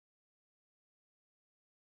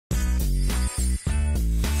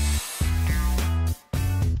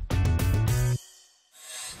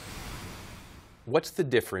What's the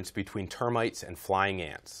difference between termites and flying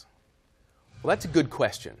ants? Well, that's a good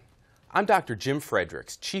question. I'm Dr. Jim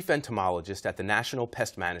Fredericks, Chief Entomologist at the National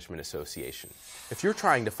Pest Management Association. If you're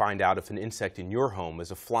trying to find out if an insect in your home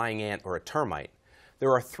is a flying ant or a termite,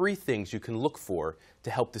 there are 3 things you can look for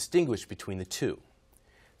to help distinguish between the two: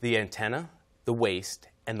 the antenna, the waist,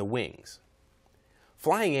 and the wings.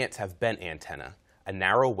 Flying ants have bent antennae, a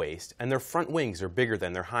narrow waist, and their front wings are bigger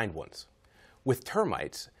than their hind ones. With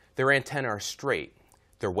termites, their antennae are straight,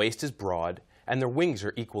 their waist is broad, and their wings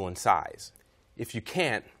are equal in size. If you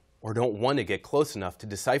can't or don't want to get close enough to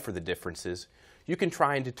decipher the differences, you can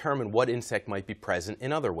try and determine what insect might be present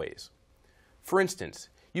in other ways. For instance,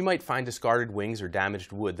 you might find discarded wings or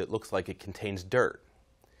damaged wood that looks like it contains dirt.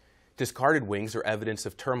 Discarded wings are evidence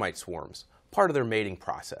of termite swarms, part of their mating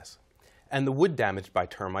process. And the wood damaged by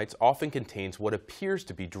termites often contains what appears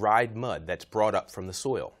to be dried mud that's brought up from the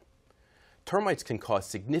soil. Termites can cause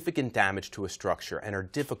significant damage to a structure and are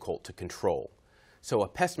difficult to control. So a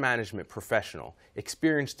pest management professional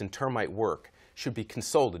experienced in termite work should be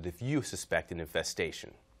consulted if you suspect an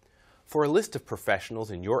infestation. For a list of professionals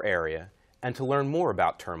in your area and to learn more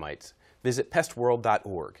about termites, visit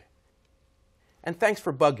pestworld.org. And thanks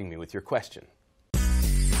for bugging me with your question.